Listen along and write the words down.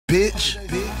bitch.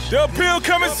 The appeal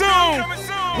coming soon.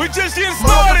 We just getting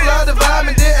started. Multiply the vibe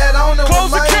and then add on the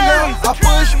Close the curtain. I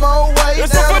push more weight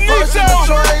It's down a the personal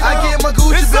finito. train. I get my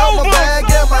Gucci It's belt, my over. bag,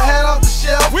 get my hat off the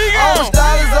shelf. We All go. the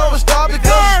style is overstar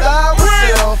because I style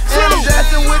myself. And I'm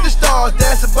dancing with the stars,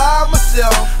 dancing by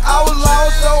myself. I was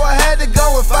lost, so I had to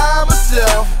go and find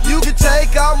myself. You can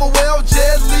take all my wealth,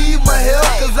 just leave my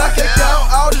health. Cause I can count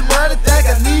all this money, think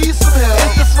I need some help.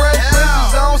 It's the Fresh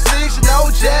Prince on 6, you know,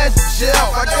 Jazz and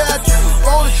Shelf. I got you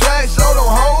on the track, so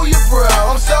don't hold your breath.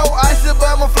 I'm so icy,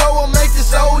 but my flow will make the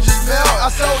soldiers melt. I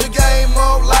sold the game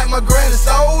up like my granny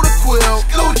sold a quilt.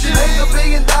 Gucci, make $1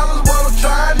 billion, what I'm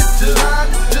trying to do.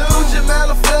 Gucci,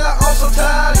 man, I feel like I'm so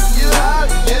tired of you.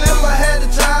 And if I had the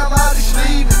time, I'd be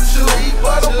sleeping too.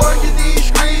 But I'm working these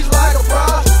streets like a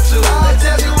prostitute. They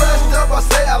tell me rest up, I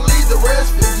say I leave the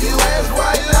rest for you. As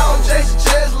right now, I'm chasing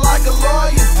checks like a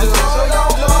lawyer do. So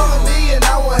don't bother me and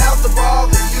I won't have to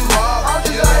bother you. I'm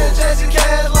just out here chasing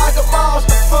cash like a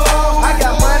monster fool. I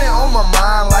got money on my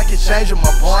mind like it's changing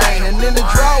my brain. And in the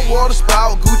drought, water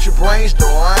spout, Gucci brains the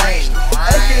rain.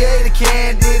 AKA the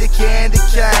candy cane.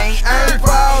 I ain't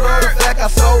proud of the fact I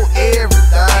sold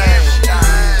everything.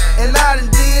 And I done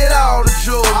did all the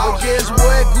drugs. But guess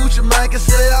what? Gucci man can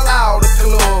sell out the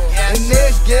club. And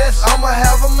next guess, I'ma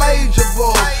have a major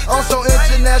buzz. I'm so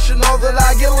international that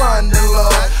I get London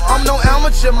love. I'm no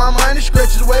amateur, my money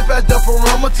stretches way past the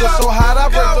perimeter. So hot I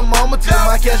break the thermometer,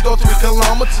 my cash go 3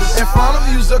 kilometers. In front of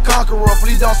you's a conqueror,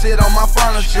 please don't sit on my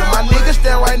furniture. My niggas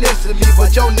stand right next to me,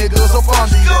 but your niggas so fond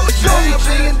of you. $1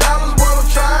 billion, what I'm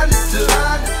trying to do.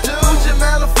 Gucci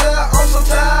man, I feel like I'm so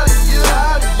tired of you.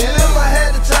 And if I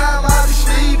had the time, I'd be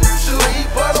sleeping too.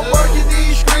 But I'm working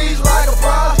these streets like a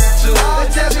prostitute. They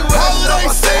tell me what's up,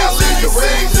 I say I leave the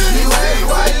rest to you.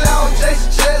 Right now, I'm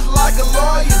chasing checks like a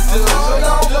lawyer do. So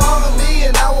don't bother me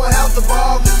and I won't have to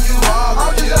bother you.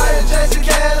 I'm just out here chasing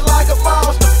cash like a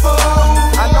monster fool.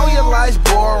 I know your life's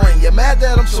boring, you're mad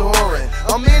that I'm touring.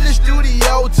 I'm in the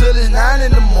studio till it's 9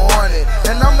 in the morning.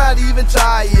 And I'm not even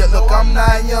tired, look, I'm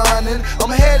not yawning.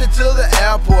 I'm headed to the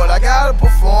airport, I got a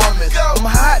performance. I'm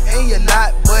hot and you're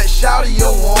not, but shouty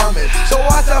you're warming. So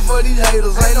watch out for these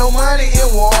haters, ain't no money in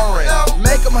warrant.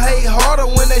 Make them hate harder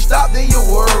when they stop, then you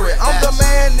worry. I'm the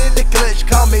man in the clutch,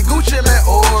 call me Gucci Man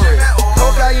Ori.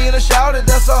 Cocaine and shouted,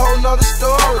 that's a whole nother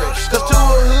story. Cause to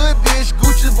a hood bitch,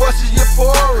 Gucci voice is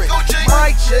euphoric.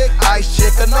 Mic check, ice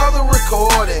check, another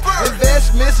recording.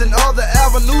 Investments and other